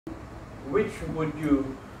which would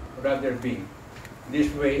you rather be?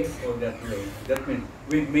 This way or that way? That means,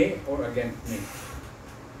 with me or against me?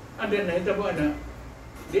 And then, nahitabo na,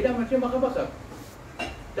 di naman siya makabasa.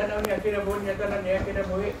 Tanaw niya, kinabuhi niya, tanan niya,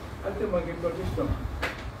 kinabuhi, at tumagin ko system.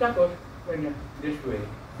 Tapos, when this way,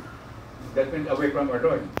 that means away from our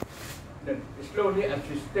Lord. Then, slowly, as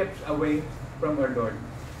she steps away from our Lord,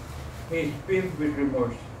 he is filled with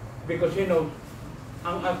remorse. Because he knows,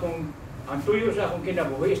 ang tuyo sa akong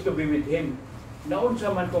kinabuhi is to be with him. Naunsa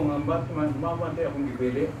man kong mamantay akong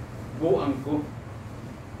gipili, buang ko.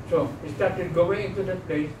 So, he started going into that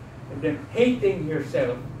place, and then hating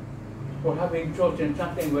herself for having chosen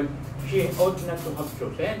something when she ought not to have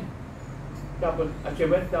chosen. Tapos, as she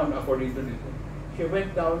went down, according to this, she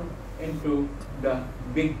went down into the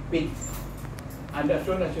big pit. And as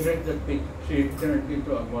soon as she reached the pit, she turned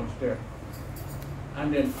into a monster.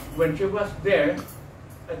 And then, when she was there,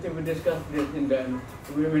 I think we discussed this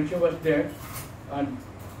when she was there, and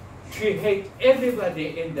she hates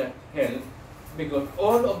everybody in that hell, because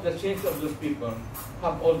all of the sins of those people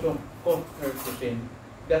have also caused her to sin.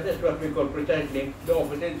 That is what we call precisely the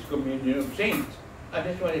opposite is communion of saints. And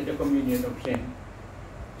this one is the communion of sin.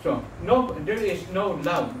 So, there is no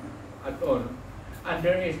love at all. And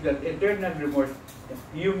there is that eternal remorse.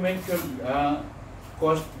 You mentioned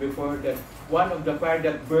cost before that one of the fire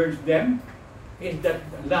that burns them is that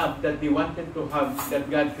love that they wanted to have, that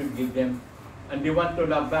God should give them. And they want to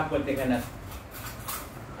love back what they cannot.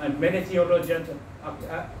 And many theologians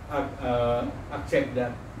accept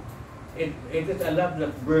that. It is a love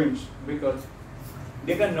that burns because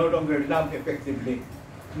they can no longer love effectively.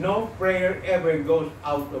 No prayer ever goes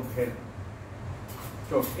out of hell.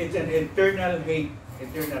 So it's an eternal hate,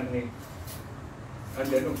 eternal hate. And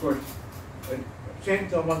then of course, Saint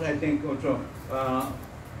Thomas, I think, also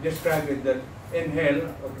described it that in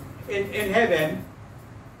hell, in heaven,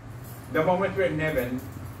 the moment we're in heaven,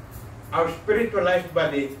 our spiritualized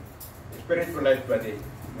body,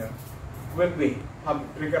 will be have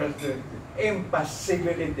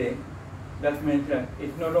impassibility. That means that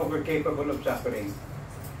it's no longer capable of suffering.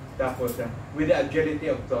 Tapos, with the agility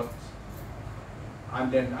of thoughts.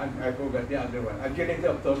 And then, I forgot the other one. Agility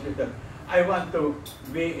of thoughts is that I want to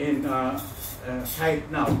be in sight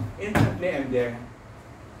now. Instantly, I'm there.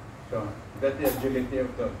 So, that is agility of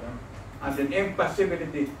thought. And then,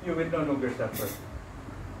 impassibility, you will no longer suffer.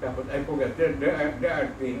 Tapos, I forgot. There are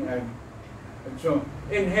things. And so,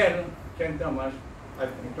 in hell, St. Thomas,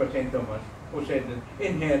 it was St. Thomas, who said that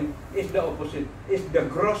in hell is the opposite, is the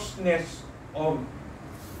grossness of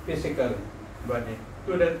physical body.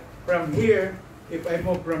 So that from here, if I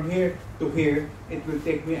move from here to here, it will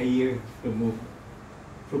take me a year to move.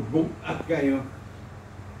 So book up kayo.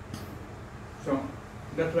 So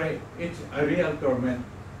that's why it's a real torment.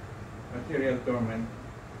 It's a real torment.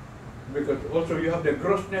 Because also you have the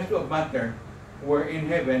grossness of matter, where in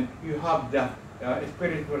heaven you have the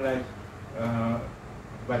spiritualized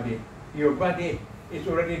body. Your body is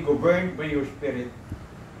already governed by your spirit.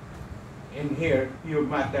 In here, your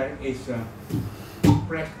matter is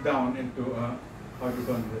pressed down into a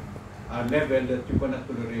level that you cannot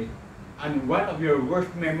tolerate. And one of your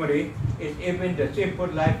worst memory is even the simple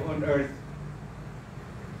life on earth.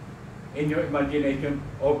 In your imagination,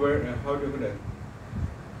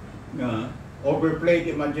 overplayed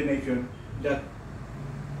imagination that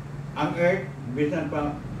ang earth, bisan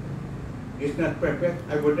pa, is not perfect.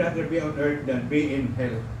 I would rather be on earth than be in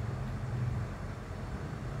hell.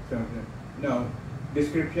 So, now,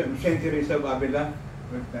 description, Saint Teresa of Avila,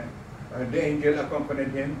 the angel accompanied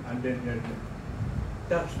him, and then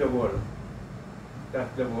touch the wall. Touch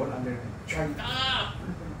the wall, and then, chant up!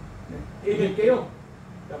 Init kayo!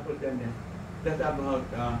 Tapos then, that's about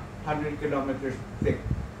 100 kilometers thick.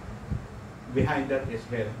 Behind that is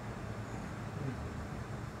hell.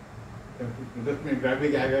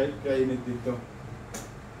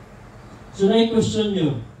 So na question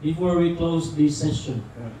nyo before we close this session.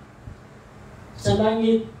 Sa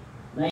langit,